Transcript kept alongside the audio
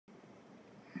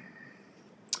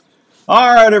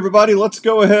All right, everybody, let's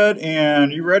go ahead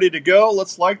and you ready to go?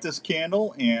 Let's light this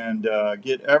candle and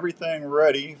get everything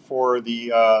ready for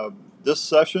the this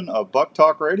session of Buk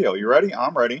Talk Radio. You ready?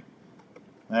 I'm ready.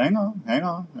 Hang on, hang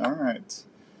on. All right,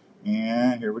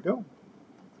 and here we go.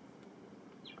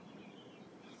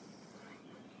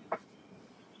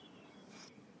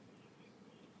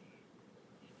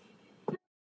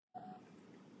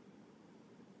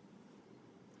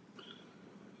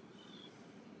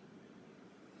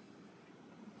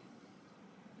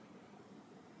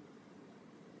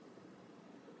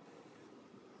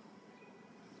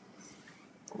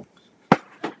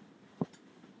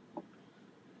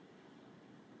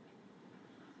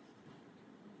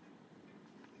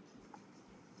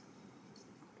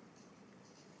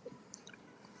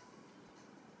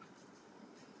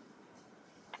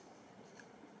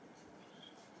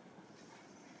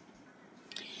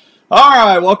 All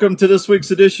right, welcome to this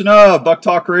week's edition of Buk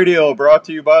Talk Radio, brought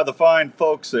to you by the fine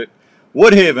folks at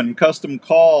Woodhaven Custom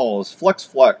Calls,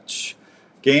 Flex,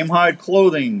 Game Hide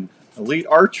Clothing, Elite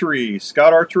Archery,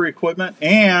 Scout Archery Equipment,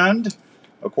 and,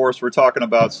 of course, we're talking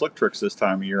about slick tricks this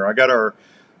time of year. I got our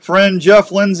friend Jeff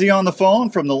Lindsey on the phone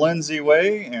from the Lindsey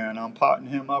Way, and I'm potting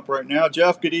him up right now.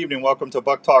 Jeff, good evening. Welcome to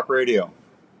Buk Talk Radio.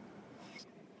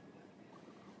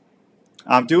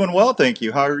 I'm doing well, thank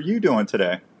you. How are you doing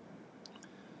today?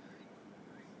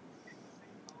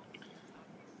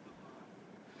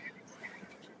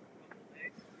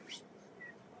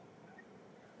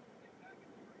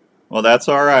 Well, that's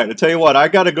all right. I tell you what, I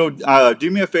got to go.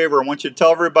 Do me a favor. I want you to tell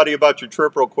everybody about your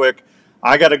trip real quick.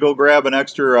 I got to go grab an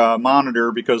extra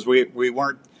monitor because we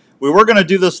were going to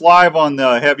do this live on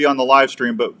have you on the live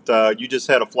stream, but you just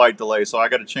had a flight delay, so I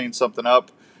got to change something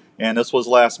up, and this was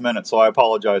last minute, so I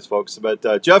apologize, folks.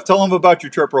 But Jeff, tell them about your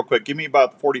trip real quick. Give me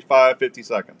about 45, 50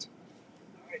 seconds.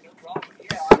 All right, no problem.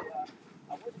 Yeah,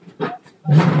 I went to the last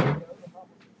night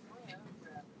ago with friends,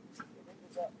 and it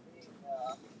ended up being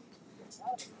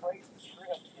kind of a crazy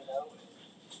trip, you know.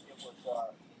 It was,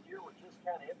 the year was just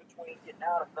kind of in between getting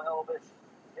out of velvet,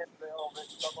 in velvet.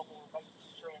 Some of them were making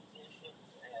some transitions,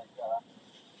 and we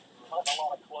were hunting a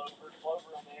lot of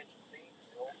clover on the edge of the bean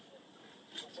fields.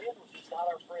 And the wind was just not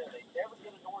our friend. They never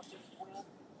get a northeast wind,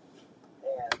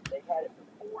 and they had it for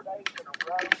 4 days in a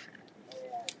row,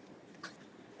 and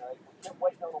we kept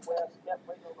waiting on the west,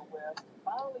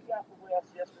 finally got the west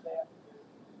yesterday afternoon.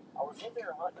 I was in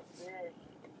there hunting a big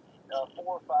 4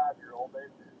 or 5 year old. The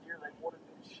deer they wanted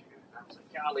me to shoot. I was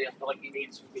like, golly, I feel like he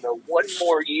needs, one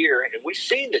more year. And we've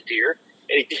seen the deer,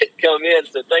 and he did come in,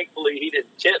 so thankfully he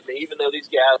didn't tempt me, even though these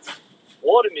guys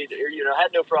wanted me to,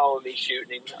 had no problem with me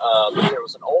shooting him. There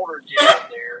was an older deer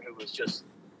in there who was just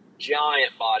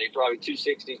giant body, probably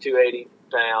 260, 280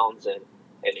 pounds, and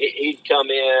he'd come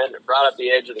in right up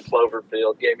the edge of the clover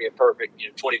field, gave me a perfect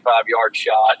 25-yard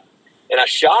shot. And I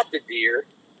shot the deer,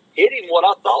 hit him what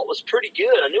I thought was pretty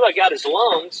good. I knew I got his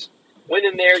lungs, went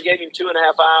in there, gave him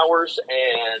 2.5 hours,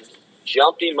 and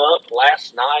jumped him up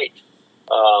last night,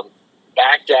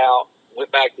 backed out,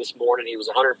 went back this morning. He was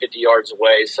 150 yards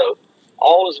away. So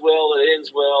all is well, it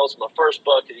ends well. It's my first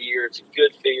buck of the year. It's a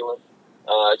good feeling.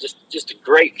 Just a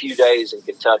great few days in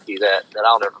Kentucky that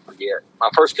I'll never forget. My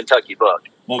first Kentucky buck.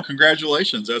 Well,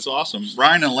 congratulations. That's awesome.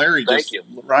 Ryan and Larry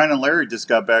just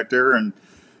got back there, and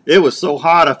it was so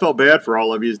hot. I felt bad for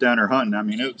all of you down there hunting. I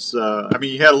mean, you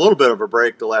had a little bit of a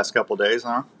break the last couple of days,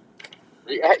 huh?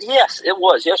 Yes, it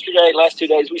was. Yesterday, last 2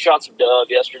 days, we shot some dove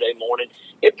yesterday morning.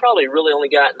 It probably really only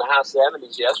got in the high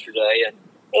 70s yesterday,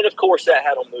 and of course that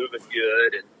had them moving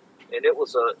good, and it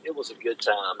was a good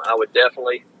time.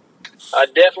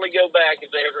 I'd definitely go back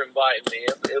if they ever invite me.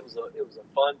 It was a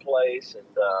fun place, and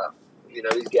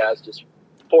these guys just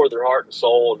pour their heart and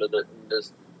soul into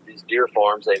these deer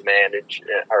farms they manage,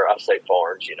 or I say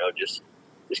farms, just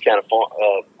kind of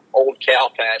old cow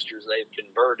pastures they've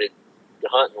converted to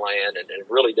hunting land, and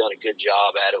really done a good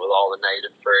job at it with all the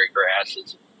native prairie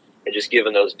grasses and just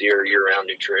giving those deer year-round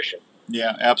nutrition.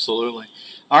 Yeah, absolutely.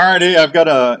 All right, hey, I've got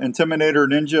a Intimidator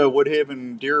Ninja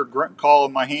Woodhaven deer grunt call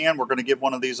in my hand. We're going to give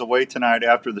one of these away tonight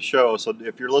after the show. So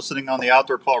if you're listening on the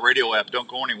Outdoor Call Radio app, don't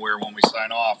go anywhere when we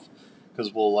sign off,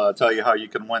 because we'll tell you how you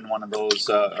can win one of those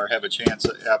or have a chance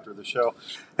after the show.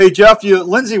 Hey, Jeff,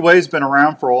 Lindsey Way's been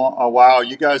around for a while.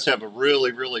 You guys have a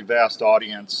really, really vast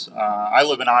audience. I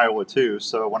live in Iowa, too,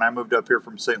 so when I moved up here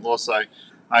from St. Louis,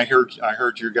 I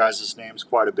heard your guys' names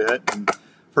quite a bit, and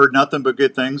heard nothing but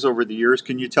good things over the years.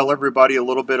 Can you tell everybody a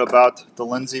little bit about the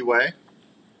Lindsey Way?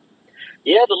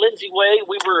 Yeah, the Lindsey Way.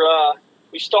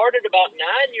 We started about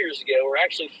 9 years ago. We're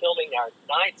actually filming our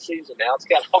 9th season now. It's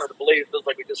kind of hard to believe. It feels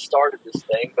like we just started this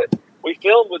thing. But we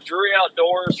filmed with Drury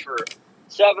Outdoors for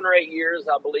 7 or 8 years,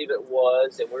 I believe it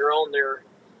was, and we were on their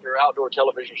outdoor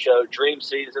television show, Dream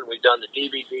Season. We've done the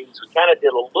DVDs. We kind of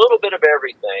did a little bit of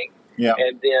everything. Yeah.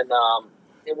 And then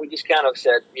and we just kind of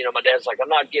said, my dad's like, I'm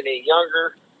not getting any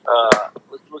younger.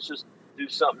 Let's just do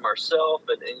something ourselves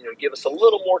and give us a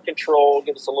little more control,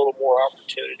 give us a little more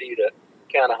opportunity to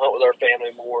kind of hunt with our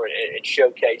family more and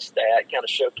showcase that, kind of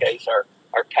showcase our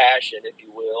passion, if you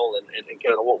will, and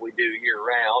kind of what we do year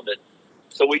round. And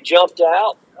so we jumped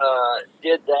out,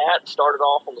 did that, started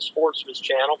off on the Sportsman's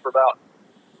Channel for about,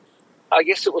 I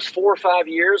guess it was 4 or 5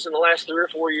 years. In the last 3 or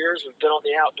 4 years, we've been on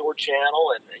the Outdoor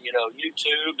Channel and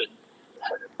YouTube, and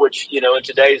which, in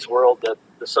today's world,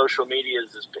 the social media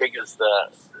is as big as the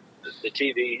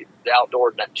TV, the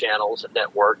outdoor channels and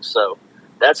networks. So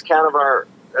that's kind of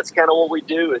what we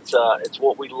do. It's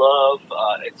what we love.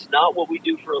 It's not what we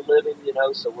do for a living,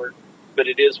 but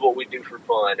it is what we do for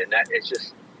fun. And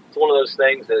it's one of those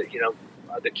things that,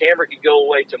 the camera could go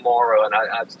away tomorrow and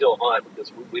I'd still hunt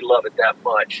because we love it that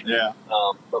much. Yeah.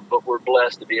 But we're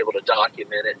blessed to be able to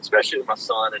document it, especially with my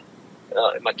son and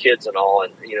my kids and all,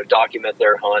 and, document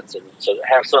their hunts. And so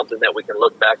have something that we can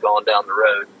look back on down the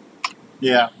road.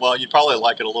 Yeah. Well, you'd probably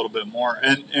like it a little bit more.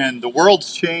 And the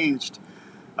world's changed.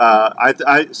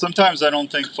 I sometimes I don't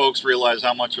think folks realize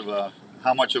how much of a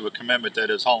commitment that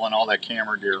is hauling all that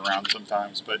camera gear around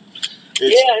sometimes, but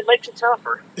it makes it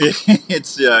tougher.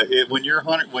 When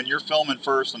you're filming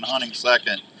first and hunting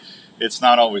second, it's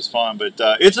not always fun, but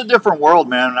it's a different world,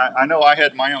 man. And I know I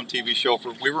had my own TV show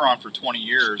we were on for 20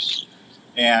 years,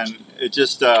 and it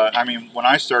just when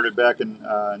I started back in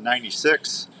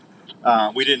 '96.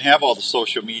 We didn't have all the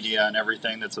social media and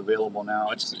everything that's available now.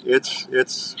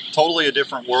 It's totally a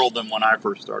different world than when I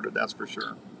first started. That's for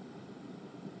sure.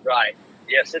 Right.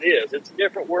 Yes, it is. It's a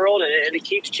different world, and it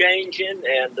keeps changing.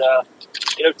 And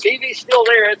TV's still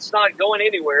there. It's not going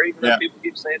anywhere. Even though people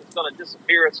keep saying it's going to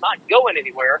disappear, it's not going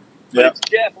anywhere. But it's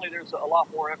definitely, there's a lot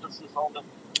more emphasis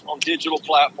on digital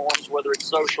platforms, whether it's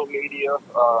social media,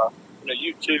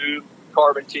 YouTube,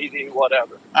 Carbon TV,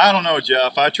 whatever. I don't know,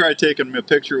 Jeff. I tried taking a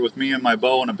picture with me and my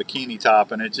bow in a bikini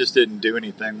top, and it just didn't do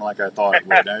anything like I thought it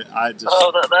would. I just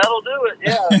that'll do it.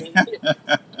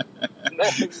 Yeah.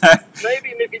 Maybe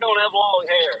if you don't have long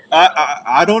hair.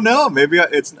 I don't know. Maybe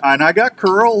and I got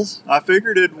curls. I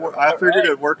figured it'd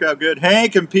work out good.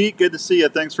 Hank and Pete, good to see you.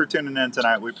 Thanks for tuning in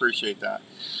tonight. We appreciate that.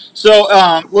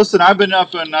 So, listen, I've been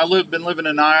up and been living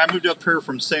in Iowa. I moved up here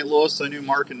from St. Louis. I knew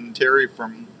Mark and Terry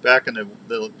from back in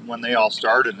when they all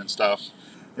started and stuff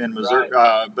in Missouri.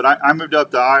 Right. But I moved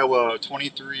up to Iowa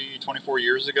 24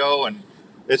 years ago, and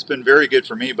it's been very good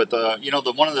for me. But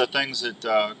one of the things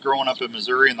that growing up in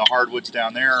Missouri and the hardwoods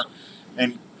down there,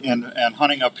 and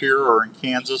hunting up here or in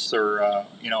Kansas or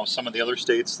some of the other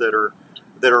states that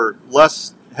are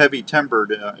less heavy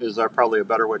timbered is probably a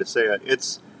better way to say it.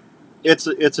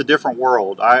 It's a different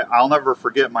world. I'll never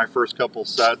forget my first couple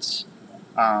sets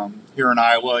here in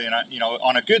Iowa. And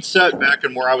on a good set back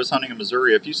in where I was hunting in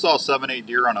Missouri, if you saw 7-8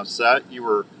 deer on a set,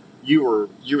 you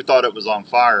thought it was on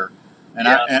fire. And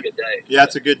it's a good day. Yeah,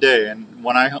 it's a good day. And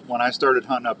when I started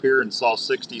hunting up here and saw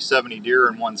 60-70 deer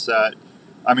in one set,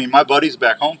 my buddies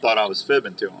back home thought I was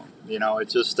fibbing to them.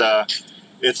 It's just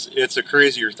it's a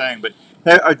crazier thing. But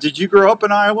hey, did you grow up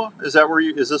in Iowa? Is that where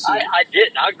you? Is this? I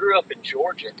didn't. I grew up in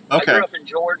Georgia. Okay. I grew up in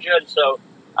Georgia, and so,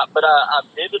 but I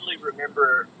vividly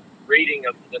remember reading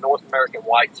of the North American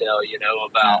whitetail.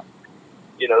 About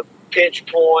pinch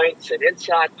points and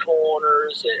inside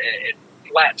corners and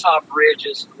flat top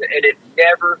ridges, and it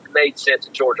never made sense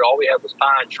in Georgia. All we had was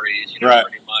pine trees, right.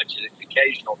 Pretty much, and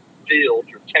occasional fields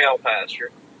or cow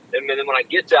pasture. And then when I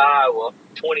get to Iowa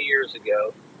 20 years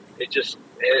ago, it was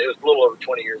a little over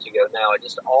 20 years ago now. It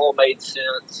just all made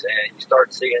sense, and you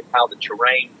start seeing how the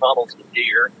terrain funnels the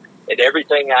deer, and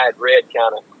everything I had read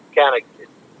kind of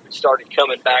started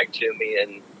coming back to me.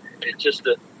 And it's just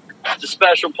it's a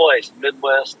special place. The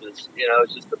Midwest is,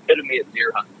 it's just the epitome of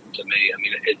deer hunting to me.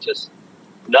 It's just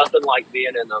nothing like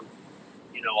being in a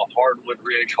hardwood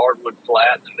ridge, hardwood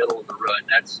flat in the middle of the rut.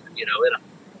 That's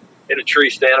in a tree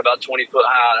stand about 20 foot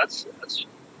high.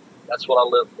 That's what I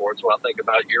live for. It's what I think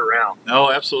about year round.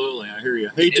 Oh, absolutely. I hear you.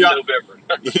 Hey, John. In November.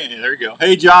 Yeah, there you go.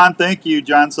 Hey, John. Thank you.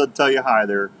 John said tell you hi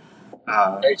there.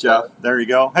 Hey, Jeff. There you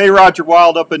go. Hey, Roger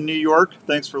Wild up in New York.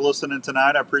 Thanks for listening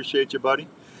tonight. I appreciate you, buddy.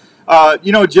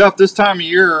 Jeff, this time of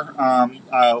year,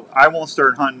 I won't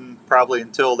start hunting probably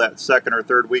until that second or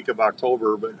third week of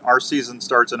October, but our season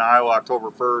starts in Iowa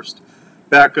October 1st.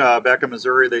 Back in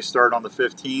Missouri, they start on the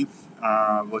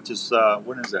 15th, which is,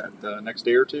 when is that, next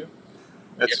day or two?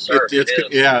 Yes, sir.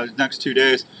 Yeah, next 2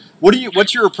 days.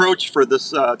 What's your approach for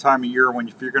this time of year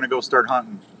if you're going to go start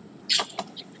hunting?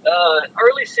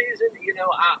 Early season,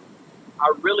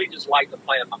 I really just like to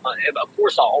plan my hunt. And of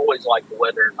course, I always like the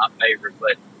weather in my favor,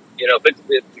 but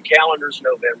if the calendar's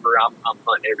November, I'm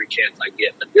hunting every chance I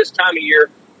get. But this time of year,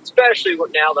 especially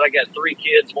now that I got 3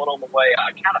 kids, one on the way,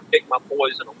 I kind of pick my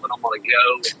poison on when I'm going to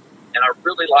go. And I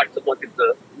really like to look at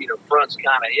the fronts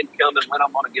kind of incoming when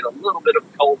I'm going to get a little bit of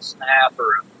a cold snap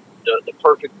or the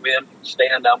perfect wind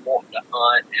stand I'm wanting to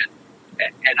hunt.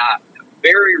 And I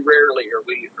very rarely are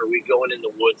we going in the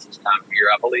woods this time of year.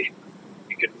 I believe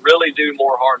you can really do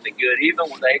more harm than good, even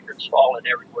with acorns falling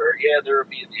everywhere. Yeah, there will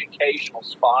be the occasional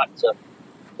spots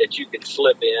that you can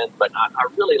slip in, but I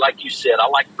really, like you said, I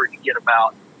like for it to get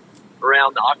about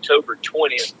around October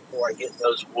 20th before I get in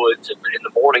those woods in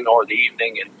the morning or the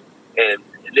evening. And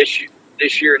this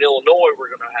year in Illinois, we're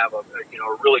going to have a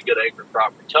really good acorn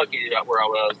crop. Kentucky, where I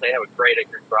was, they have a great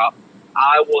acorn crop.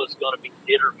 Iowa's going to be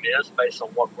hit or miss based on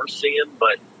what we're seeing,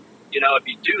 but if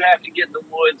you do have to get in the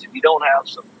woods, if you don't have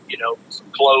some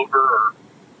clover or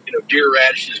deer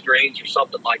radishes, greens, or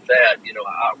something like that,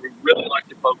 I would really like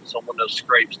to focus on when those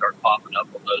scrapes start popping up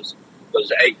on those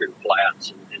acorn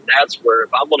flats, and that's where,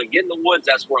 if I'm going to get in the woods,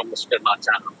 that's where I'm going to spend my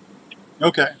time.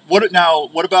 Okay. What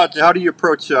about, how do you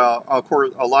approach, of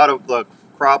course, a lot of the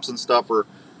crops and stuff are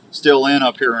still in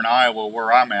up here in Iowa,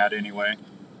 where I'm at anyway.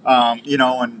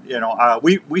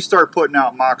 We start putting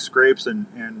out mock scrapes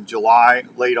in July,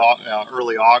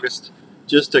 early August,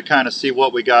 just to kind of see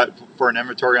what we got for an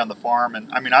inventory on the farm.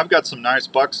 And I mean, I've got some nice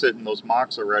bucks sitting those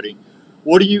mocks already.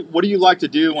 What do you like to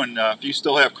do when if you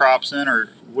still have crops in, or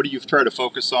what do you try to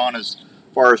focus on as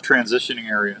far as transitioning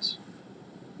areas?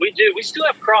 We do. We still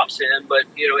have crops in, but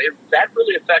that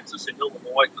really affects us in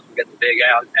Illinois because we got the big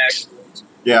ag fields.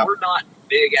 Yeah, we're not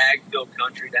big ag field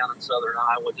country down in southern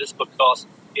Iowa, just because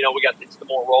we got the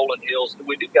more rolling hills.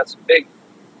 We do got some big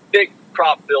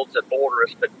crop fields that border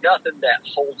us, but nothing that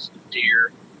holds the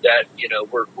deer. That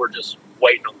we're just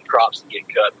waiting on the crops to get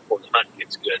cut before the hunting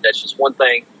gets good. That's just one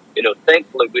thing.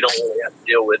 Thankfully we don't really have to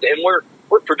deal with, and we're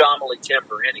predominantly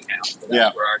timber anyhow. So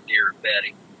that's where our deer are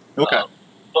bedding. Okay.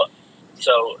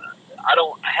 So I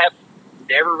have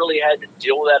never really had to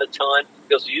deal with that a ton,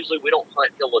 because usually we don't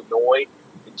hunt Illinois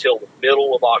until the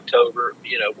middle of October,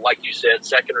 like you said,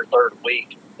 second or third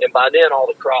week. And by then all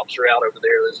the crops are out over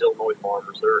there. Those Illinois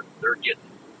farmers, they're getting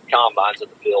combines in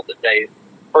the field the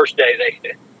first day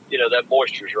that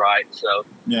moisture's right. So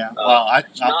yeah,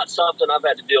 it's not something I've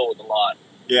had to deal with a lot.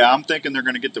 Yeah, I'm thinking they're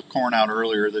going to get the corn out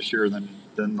earlier this year than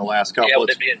the last couple. Yeah, with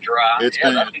it being dry.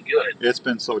 That'd be good. It's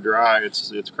been so dry,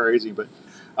 it's crazy. But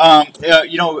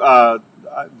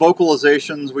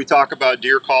vocalizations. We talk about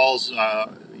deer calls.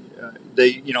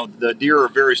 The deer are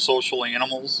very social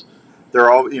animals.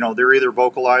 They're all they're either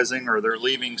vocalizing or they're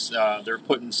leaving. They're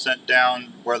putting scent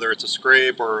down, whether it's a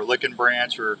scrape or a licking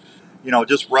branch or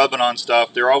just rubbing on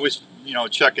stuff. They're always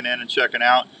checking in and checking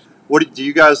out. What do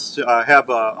you guys have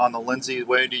on the Lindsey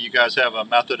Way? Do you guys have a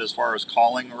method as far as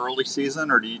calling early season,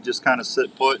 or do you just kind of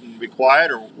sit put and be quiet,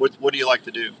 or what do you like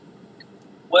to do?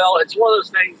 Well, it's one of those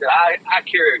things that I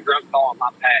carry a grunt call in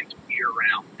my pack year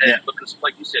round, because,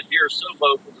 like you said, deer are so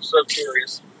vocal, they're so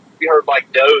curious. We heard like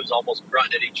does almost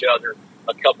grunting at each other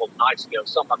a couple of nights ago.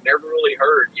 Something I've never really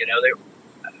heard. They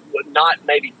would not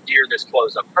maybe deer this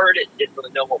close. I've heard it, didn't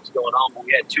really know what was going on, but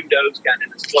we had 2 does kind of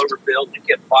in this clover field, and they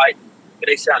kept fighting. But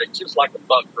they sounded just like a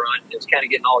buck grunt. It was kind of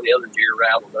getting all the other deer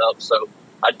rattled up. So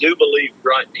I do believe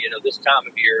grunting, this time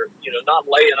of year, not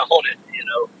laying on it,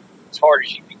 as hard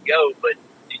as you can go. But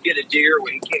you get a deer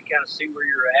where you can't kind of see where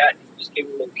you're at, and you just give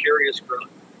a little curious grunt.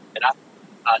 And I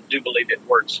do believe it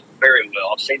works very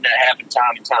well. I've seen that happen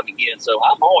time and time again. So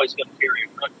I'm always going to carry a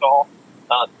grunt call.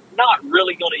 Not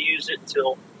really going to use it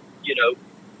until,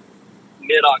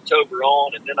 mid-October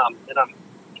on, and then I'm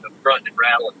grunting and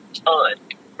rattling a ton.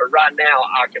 But right now,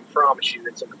 I can promise you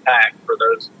it's in the pack for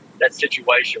that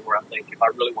situation where I think if I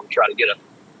really want to try to get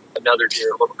another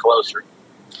deer a little closer.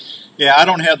 Yeah, I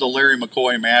don't have the Larry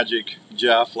McCoy magic,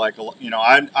 Jeff. Like,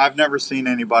 I've never seen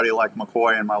anybody like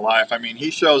McCoy in my life. I mean,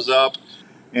 he shows up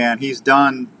and he's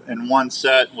done in one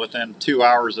set within 2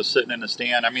 hours of sitting in the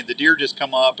stand. I mean, the deer just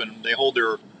come up and they hold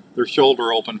their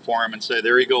shoulder open for him and say,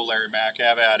 "There you go, Larry Mack,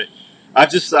 have at it." I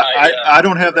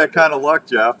don't have that kind of luck,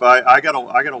 Jeff. I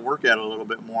gotta work at it a little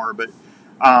bit more. But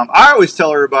I always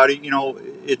tell everybody,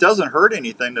 it doesn't hurt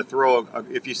anything to throw.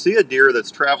 If you see a deer that's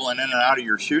traveling in and out of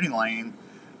your shooting lane,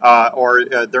 or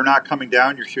they're not coming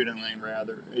down your shooting lane,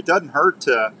 rather, it doesn't hurt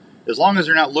to, as long as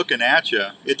they're not looking at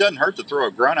you. It doesn't hurt to throw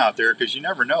a grunt out there, because you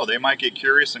never know. They might get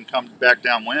curious and come back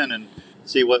downwind and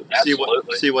see what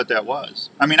that was.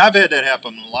 I mean, I've had that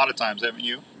happen a lot of times, haven't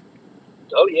you?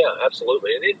 Oh yeah,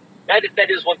 absolutely. That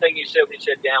is one thing you said when you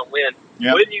said downwind.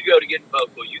 Yep. When you go to get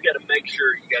vocal, you got to make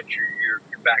sure you got your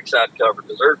backside covered,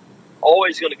 because they're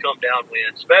always going to come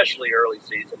downwind, especially early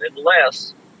season,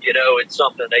 unless, you know, it's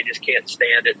something they just can't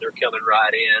stand it and they're coming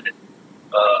right in, and,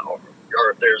 or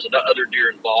if there's other deer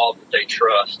involved that they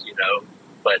trust, you know.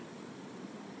 But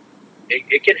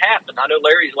it can happen. I know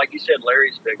Larry's, like you said,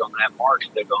 Larry's big on that. Mark's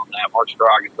big on that. Mark's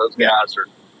Droggett. Those guys are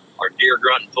deer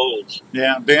grunting fools.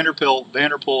 Yeah, Vanderpool.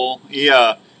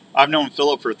 I've known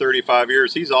Philip for 35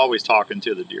 years. He's always talking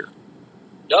to the deer.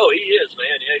 No, he is,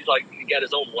 man. Yeah, he's like, he got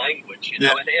his own language, you know.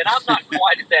 Yeah. And I'm not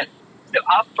quite at that.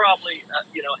 I've probably,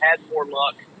 you know, had more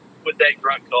luck with that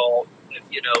grunt call,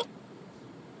 you know,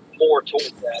 more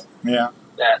towards that. Yeah.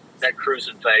 That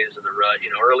cruising phase of the rut, you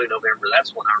know, early November.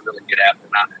 That's when I really get after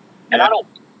it. And I don't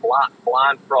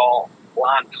blind call a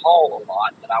lot,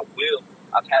 but I will.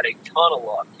 I've had a ton of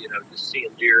luck, you know, just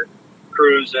seeing deer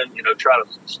cruising, you know, try to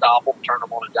stop them, turn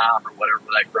them on a dime or whatever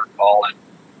for that grunt call. And,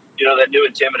 you know, that new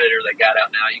Intimidator they got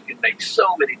out now, you can make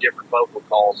so many different vocal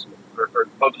calls or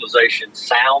vocalization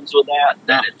sounds with that.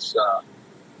 That it's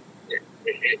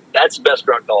that's the best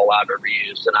grunt call I've ever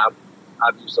used, and I've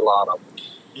used a lot of them.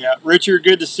 Yeah, Richard,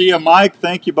 good to see you. Mike,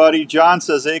 thank you, buddy. John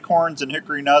says acorns and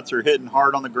hickory nuts are hitting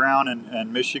hard on the ground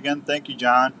in Michigan. Thank you,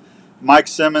 John. Mike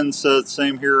Simmons says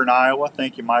same here in Iowa.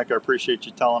 Thank you, Mike. I appreciate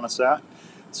you telling us that.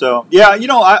 So, yeah, you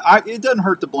know, it doesn't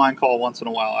hurt to blind call once in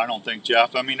a while, I don't think,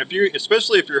 Jeff. I mean,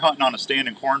 especially if you're hunting on a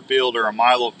standing cornfield or a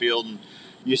milo field and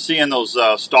you're seeing those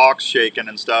stalks shaking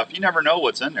and stuff, you never know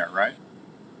what's in there, right?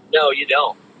 No, you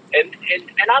don't. And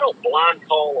I don't blind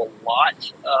call a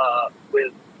lot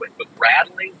with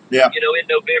rattling, yeah, you know, in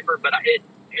November. But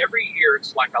every year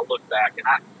it's like I look back and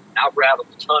I've rattled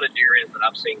a ton of deer in that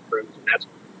I've seen cruise, and that's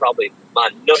probably my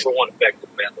number one effective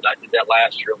method. I did that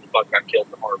last year on the buck I killed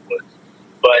in the hardwoods.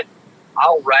 But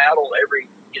I'll rattle every,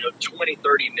 you know, 20,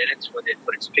 30 minutes when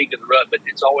it's peak of the rut. But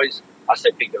it's always, I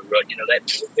say peak of the rut, you know,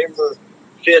 that November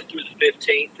 5th through the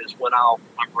 15th is when I'm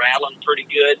rattling pretty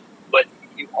good. But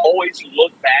you always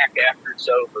look back after it's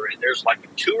over, and there's like a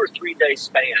 2 or 3 day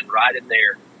span right in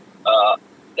there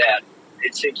that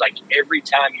it seems like every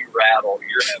time you rattle,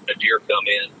 you're having a deer come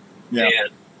in. Yeah.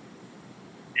 And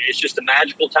it's just a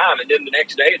magical time. And then the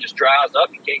next day it just dries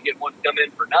up. You can't get one to come in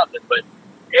for nothing. But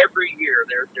every year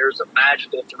there's a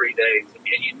magical 3 days.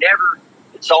 And you never,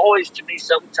 it's always to me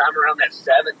sometime around that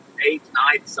 7th, 8th,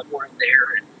 9th, somewhere in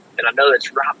there. And I know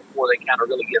that's right before they kind of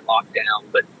really get locked down.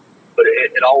 But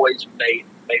it always may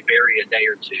vary a day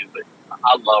or two. But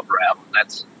I love rattling.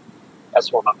 That's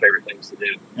one of my favorite things to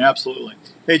do. Absolutely.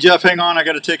 Hey, Jeff, hang on. I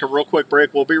got to take a real quick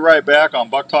break. We'll be right back on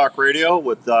Buk Talk Radio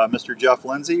with Mr. Jeff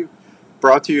Lindsey,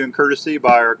 brought to you in courtesy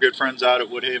by our good friends out at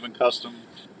Woodhaven Custom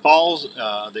Calls,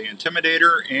 the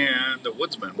Intimidator, and the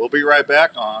Woodsman. We'll be right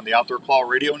back on the Outdoor Call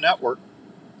Radio Network.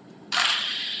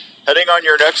 Heading on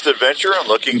your next adventure and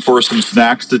looking for some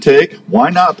snacks to take?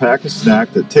 Why not pack a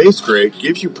snack that tastes great,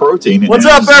 gives you protein, and What's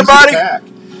up, everybody?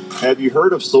 Have you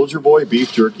heard of Soldier Boy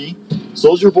beef jerky?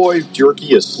 Soldier Boy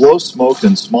jerky is slow smoked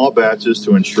in small batches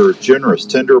to ensure generous,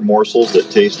 tender morsels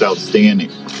that taste outstanding.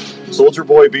 Soldier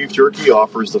Boy beef jerky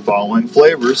offers the following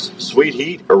flavors: sweet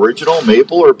heat, original,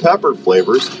 maple, or peppered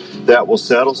flavors that will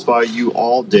satisfy you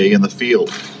all day in the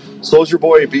field. Soldier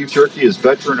Boy beef jerky is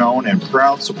veteran-owned and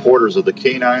proud supporters of the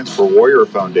Canines for Warrior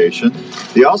Foundation.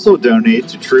 They also donate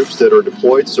to troops that are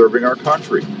deployed serving our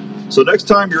country. So next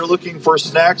time you're looking for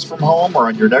snacks from home or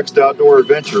on your next outdoor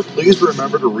adventure, please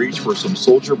remember to reach for some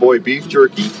Soldier Boy beef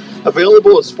jerky,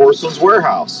 available at Sportsman's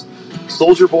Warehouse.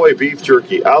 Soldier Boy beef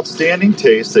jerky, outstanding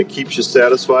taste that keeps you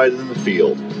satisfied in the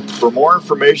field. For more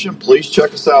information, please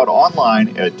check us out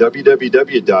online at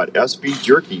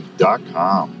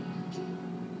www.sbjerky.com.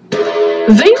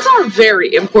 Veins are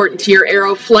very important to your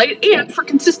arrow flight and for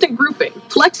consistent grouping.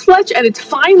 Flex Fletch and its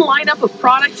fine lineup of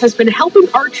products has been helping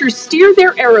archers steer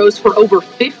their arrows for over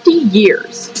 50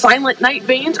 years. Silent Night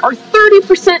vanes are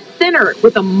 30% thinner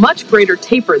with a much greater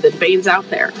taper than vanes out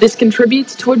there. This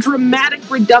contributes to a dramatic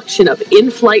reduction of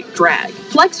in-flight drag.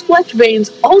 Flex Fletch vanes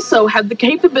also have the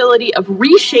capability of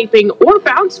reshaping or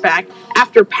bounce back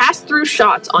after pass-through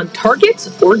shots on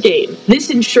targets or game.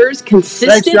 This ensures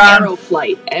consistent arrow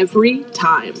flight every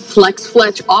time. Flex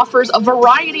Fletch offers a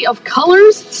variety of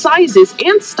colors, sizes,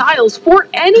 and styles for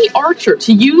any archer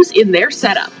to use in their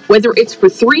setup. Whether it's for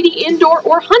 3D indoor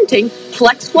or hunting,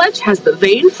 Flex Fletch has the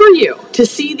vane for you. To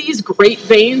see these great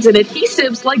vanes and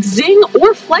adhesives like Zing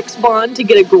or Flex Bond to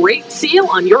get a great seal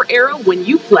on your arrow when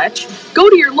you fletch, go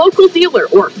to your local dealer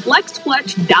or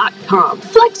flexfletch.com.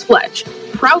 Flex Fletch,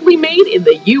 proudly made in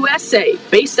the USA,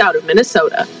 based out of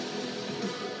Minnesota.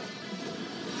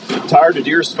 Tired of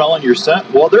deer smelling your scent?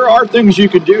 Well, there are things you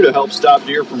can do to help stop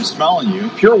deer from smelling you.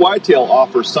 Pure Whitetail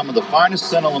offers some of the finest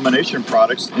scent elimination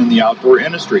products in the outdoor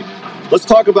industry. Let's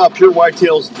talk about Pure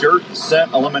Whitetail's Dirt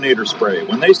Scent Eliminator Spray.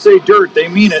 When they say dirt, they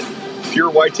mean it.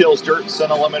 Pure Whitetail's Dirt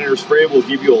Scent Eliminator Spray will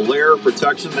give you a layer of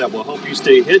protection that will help you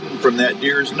stay hidden from that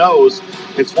deer's nose.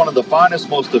 It's one of the finest,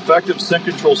 most effective scent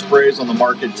control sprays on the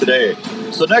market today.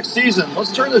 So next season,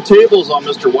 let's turn the tables on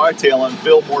Mr. Whitetail and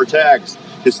fill more tags.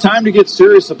 It's time to get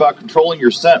serious about controlling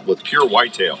your scent with Pure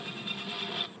Whitetail.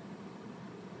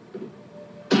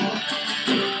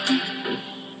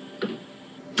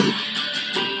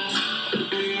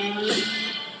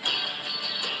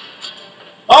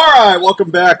 All right, welcome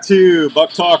back to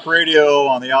Buk Talk Radio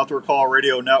on the Outdoor Call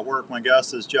Radio Network. My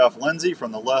guest is Jeff Lindsey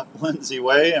from the Lindsey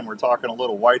Way, and we're talking a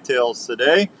little whitetails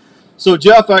today. So,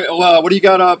 Jeff, what do you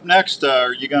got up next?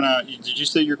 Did you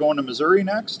say you're going to Missouri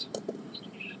next?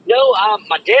 No,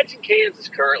 my dad's in Kansas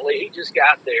currently. He just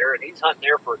got there, and he's hunting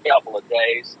there for a couple of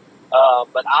days.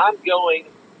 But I'm going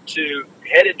to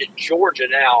head into Georgia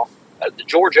now. The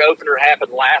Georgia opener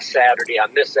happened last Saturday. I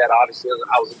missed that, obviously.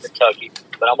 I was in Kentucky.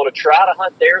 But I'm going to try to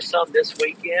hunt there some this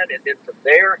weekend. And then from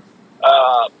there,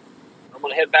 I'm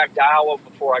going to head back to Iowa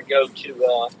before I go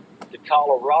to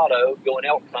Colorado, going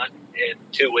elk hunting in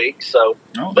 2 weeks. So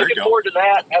looking forward to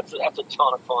that. That's a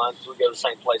ton of fun. So we go to the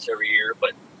same place every year.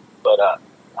 But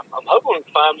I'm hoping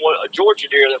to find a Georgia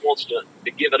deer that wants to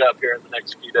give it up here in the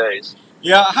next few days.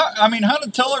 Yeah, how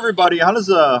to tell everybody, how does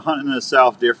hunting in the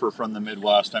South differ from the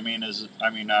Midwest?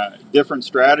 Different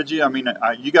strategy?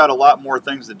 You got a lot more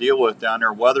things to deal with down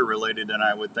there, weather related, than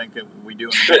I would think we do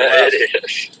in the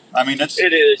Midwest.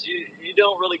 It is. You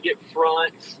don't really get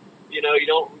fronts. You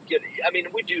don't get.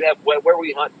 We do have where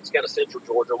we hunt. It's kind of central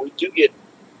Georgia. We do get,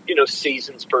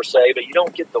 seasons per se, but you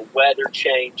don't get the weather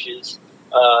changes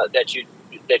that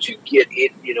you get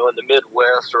in the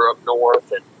Midwest or up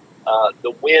north, and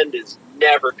the wind is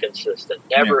never consistent,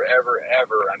 never, ever,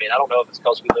 ever. I don't don't know if it's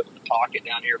because we live in the pocket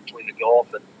down here between the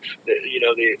Gulf and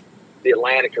the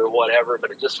Atlantic or whatever,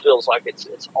 but it just feels like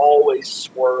it's always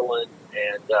swirling.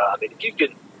 And if you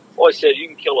can, always said you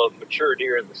can kill a mature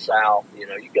deer in the South, you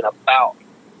can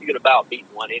about beat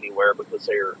one anywhere because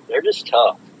they're just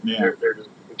tough. Yeah. They're just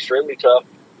extremely tough.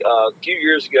 A few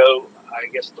years ago, I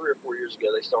guess 3 or 4 years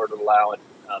ago, they started allowing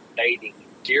baiting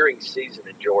during season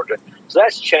in Georgia. So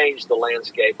that's changed the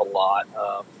landscape a lot.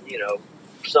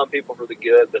 Some people for the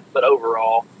good, but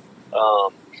overall,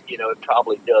 it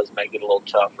probably does make it a little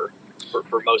tougher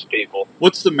for most people.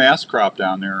 What's the mass crop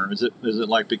down there? Is it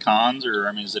like pecans or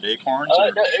is it acorns?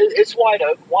 No, it's white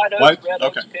oak, red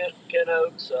oaks, pin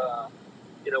oaks,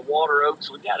 water oaks.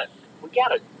 We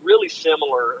got a really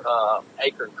similar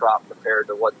acorn crop compared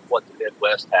to what the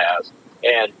Midwest has,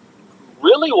 and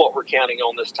really what we're counting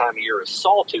on this time of year is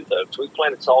sawtooth oaks. We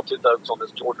planted sawtooth oaks on this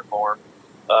Georgia farm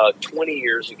 20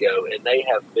 years ago, and they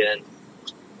have been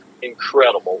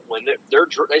incredible. When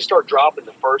they start dropping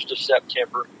the 1st of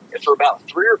September, and for about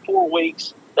 3 or 4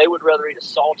 weeks, they would rather eat a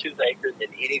sawtooth acorn than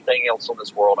anything else on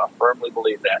this world. I firmly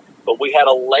believe that. But we had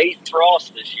a late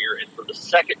frost this year, and for the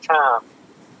second time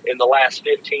in the last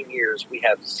 15 years, we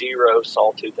have 0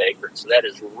 sawtooth acorns. So that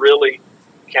is really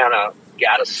kind of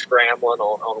got us scrambling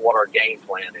on what our game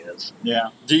plan is.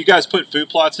 Yeah. Do you guys put food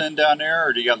plots in down there,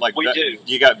 or do you got like we do?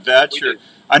 You got vetch? We do.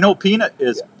 I know peanut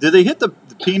is. Yeah. Do they hit the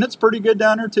peanuts pretty good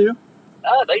down there too?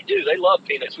 They do. They love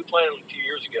peanuts. We planted them a few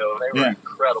years ago, and they were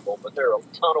incredible. But they're a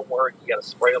ton of work. You got to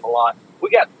spray them a lot.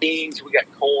 We got beans. We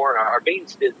got corn. Our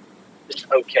beans did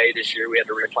just okay this year. We had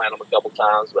to replant them a couple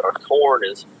times, but our corn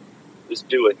is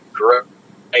doing great.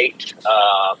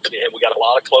 And we got a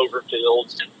lot of clover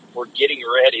fields. And we're getting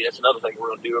ready. That's another thing we're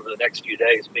going to do over the next few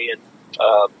days. Me and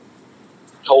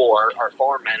Cole, our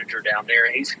farm manager down there,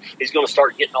 he's going to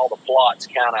start getting all the plots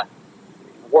kind of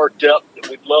worked up.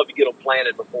 We'd love to get them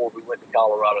planted before we went to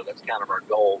Colorado. That's kind of our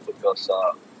goal because,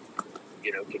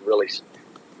 can really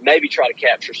maybe try to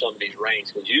capture some of these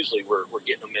rains, because usually we're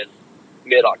getting them in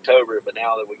mid-October, but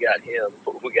now that we got him,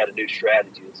 we got a new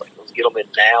strategy. It's like, let's get them in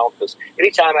now, because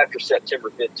anytime after September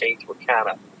 15th, we're kind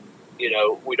of,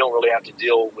 we don't really have to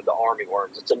deal with the army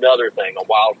worms. It's another thing, a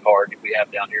wild card that we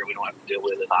have down here we don't have to deal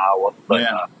with in Iowa. But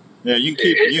you can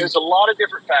keep. There's a lot of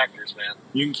different factors, man.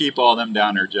 You can keep all them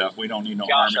down there, Jeff. We don't need no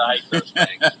army. Gosh, I hate those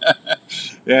things.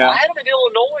 Yeah. I had them in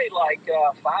Illinois like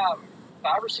 5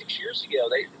 or 6 years ago.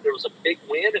 There was a big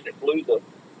wind and it blew the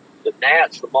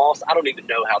gnats, the moths. I don't even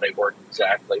know how they work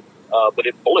exactly, but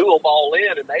it blew them all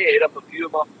in, and they ate up a few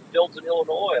of my fields in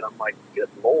Illinois. And I'm like, good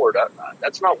Lord,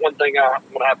 that's not one thing I'm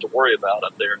going to have to worry about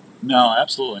up there. No,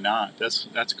 absolutely not.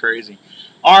 That's crazy.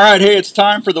 All right, hey, it's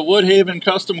time for the Woodhaven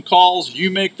Custom Calls You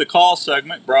Make the Call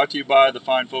segment, brought to you by the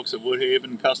fine folks at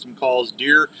Woodhaven Custom Calls.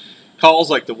 Deer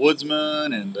calls like the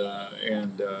Woodsman, and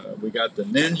we got the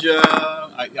Ninja.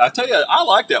 I tell you, I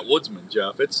like that Woodsman,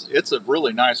 Jeff. It's a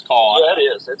really nice call. Yeah,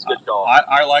 it is. It's a good call.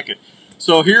 I like it.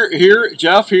 So here,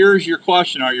 Jeff, here's your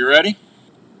question. Are you ready?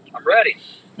 I'm ready.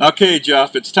 Okay,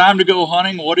 Jeff, it's time to go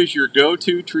hunting. What is your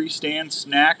go-to tree stand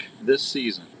snack this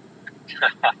season?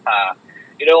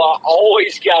 You know, I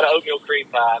always got an oatmeal cream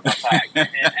pie in my pack, and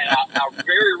I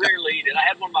very rarely eat it. I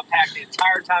had one in my pack the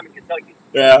entire time in Kentucky.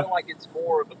 Yeah. I feel like it's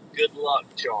more of a good luck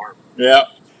charm. Yeah.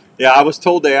 Yeah, I was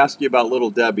told to ask you about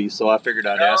Little Debbie, so I figured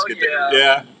I'd ask it. Yeah.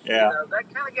 Yeah. You know,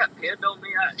 that kind of got pinned on me.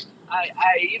 I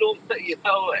eat them, you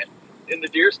know, in the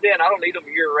deer stand. I don't eat them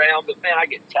year round, but man, I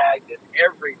get tagged in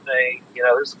everything. You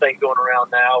know, there's a thing going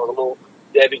around now with a Little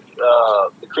Debbie,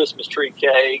 the Christmas tree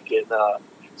cake, and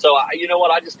so you know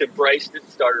what? I just embraced it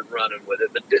and started running with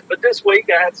it. But this week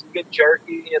I had some good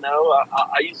jerky. You know,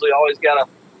 I usually always got a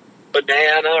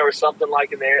banana or something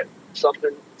like in there,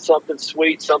 something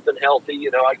sweet, something healthy. You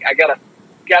know, I gotta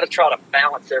try to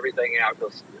balance everything out,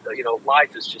 because you know,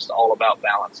 life is just all about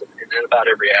balance and about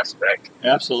every aspect.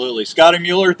 Absolutely. Scotty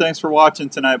Mueller, thanks for watching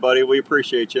tonight, buddy. We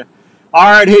appreciate you. All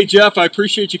right, hey Jeff, I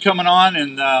appreciate you coming on,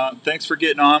 and thanks for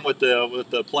getting on with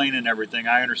the plane and everything.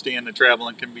 I understand the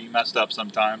traveling can be messed up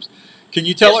sometimes. Can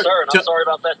you tell yes, sir, and I'm sorry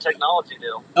about that technology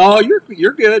deal. Oh,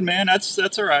 you're good, man. That's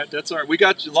all right. That's all right. We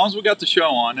got, as long as we got the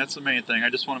show on, that's the main thing. I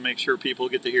just want to make sure people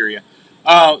get to hear you.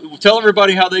 Tell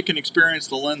everybody how they can experience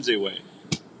the Lindsey Way.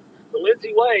 The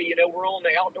Lindsey Way, you know, we're on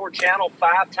the Outdoor Channel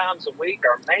 5 times a week.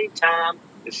 Our main time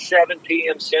is 7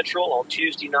 p.m. Central on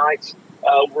Tuesday nights.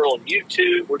 We're on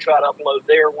YouTube. We're trying to upload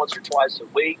there once or twice a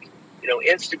week. You know,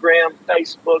 Instagram,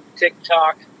 Facebook,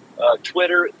 TikTok,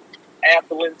 Twitter, at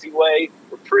the Lindsey Way.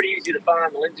 We're pretty easy to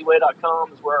find.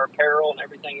 TheLindseyWay.com is where our apparel and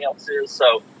everything else is.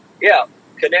 So, yeah,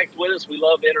 connect with us. We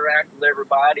love to interact with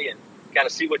everybody and kind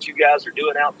of see what you guys are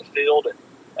doing out in the field. And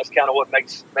that's kind of what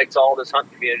makes all this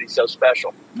hunting community so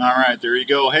special. All right, there you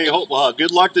go. Hey,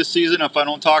 good luck this season if I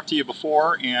don't talk to you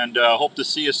before, and hope to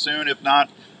see you soon. If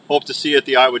not, hope to see you at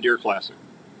the Iowa Deer Classic.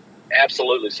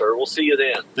 Absolutely, sir. We'll see you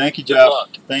then. Thank you, Jeff. Good luck.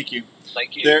 Thank you.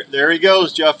 Thank you. There he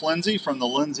goes, Jeff Lindsey from the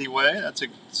Lindsey Way.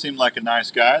 Seemed like a nice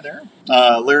guy there.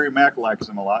 Larry Mack likes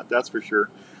him a lot, that's for sure.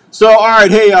 So, all right,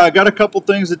 hey, I got a couple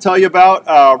things to tell you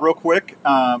about real quick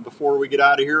before we get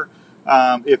out of here.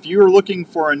 If you're looking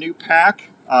for a new pack,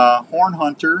 Horn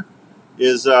Hunter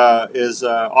is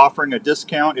offering a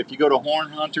discount. If you go to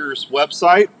Horn Hunter's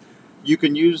website, you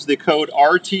can use the code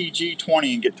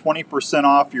RTG20 and get 20%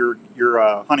 off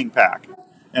your hunting pack.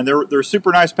 And they're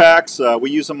super nice packs. We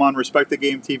use them on Respect the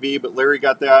Game TV, but Larry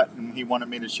got that, and he wanted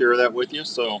me to share that with you.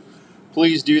 So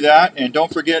please do that. And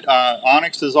don't forget,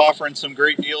 Onyx is offering some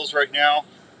great deals right now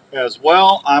as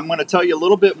well. I'm going to tell you a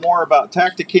little bit more about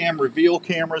Tacticam Reveal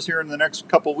cameras here in the next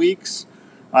couple weeks.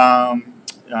 We're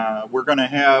going to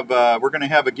have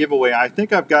a giveaway. I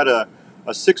think I've got a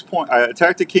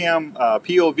Tacticam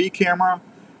POV camera,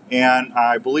 and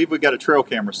I believe we got a trail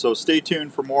camera. So stay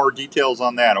tuned for more details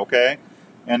on that. Okay.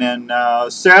 And then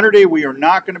Saturday, we are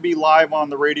not going to be live on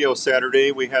the radio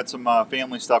Saturday. We had some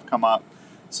family stuff come up.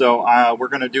 So we're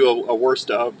going to do a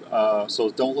worst of. So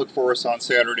don't look for us on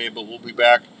Saturday, but we'll be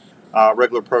back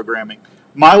regular programming.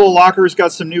 Milo Locker's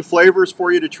got some new flavors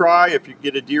for you to try. If you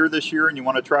get a deer this year and you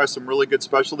want to try some really good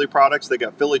specialty products, they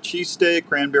got Philly cheesesteak,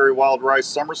 cranberry wild rice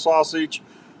summer sausage,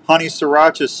 honey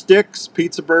sriracha sticks,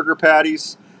 pizza burger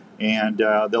patties, and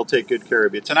they'll take good care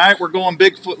of you. Tonight we're going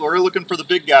Bigfoot. We're looking for the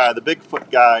Bigfoot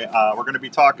guy. We're going to be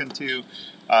talking to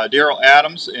Daryl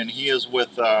Adams, and he is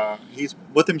he's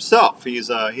with himself. He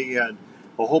had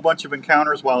a whole bunch of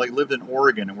encounters while he lived in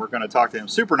Oregon, and we're going to talk to him.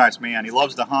 Super nice man. He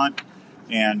loves to hunt,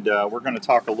 and we're going to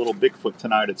talk a little Bigfoot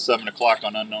tonight at 7 o'clock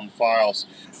on Unknown Files.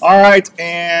 All right,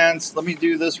 and let me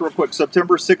do this real quick.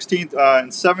 September 16th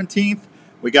and 17th,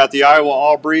 we got the Iowa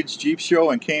All Breeds Jeep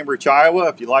Show in Cambridge, Iowa.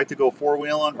 If you like to go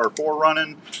four-wheeling or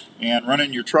four-running and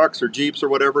running your trucks or Jeeps or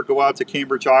whatever, go out to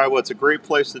Cambridge, Iowa. It's a great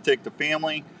place to take the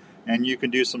family, and you can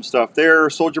do some stuff there.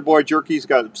 Soldier Boy Jerky's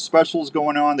got specials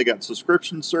going on. They got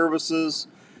subscription services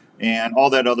and all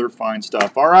that other fine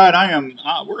stuff. All right,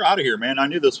 we're out of here, man. I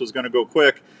knew this was going to go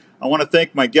quick. I want to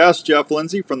thank my guest, Jeff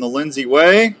Lindsey from the Lindsey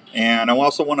Way, and I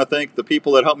also want to thank the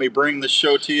people that help me bring this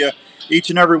show to you each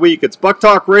and every week. It's Buk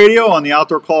Talk Radio on the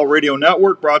Outdoor Call Radio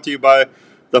Network, brought to you by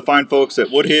the fine folks at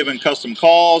Woodhaven Custom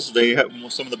Calls. They have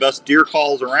some of the best deer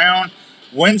calls around.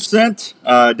 Winsent,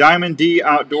 Diamond D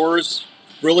Outdoors,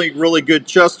 really, really good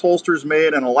chest holsters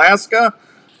made in Alaska.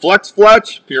 Flex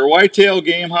Fletch, Pure Whitetail,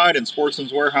 Game Hide, and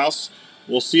Sportsman's Warehouse.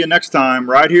 we'll see you next time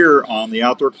right here on the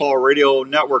Outdoor Call Radio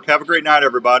Network. Have a great night,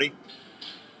 everybody.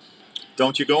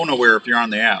 Don't you go nowhere if you're on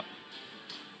the app.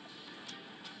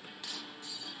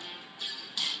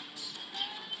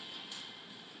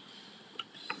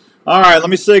 All right, let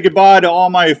me say goodbye to all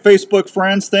my Facebook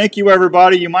friends. Thank you,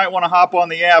 everybody. You might want to hop on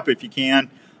the app if you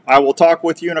can. I will talk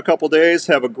with you in a couple days.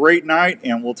 Have a great night,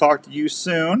 and we'll talk to you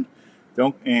soon.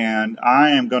 And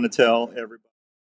I am going to tell everybody.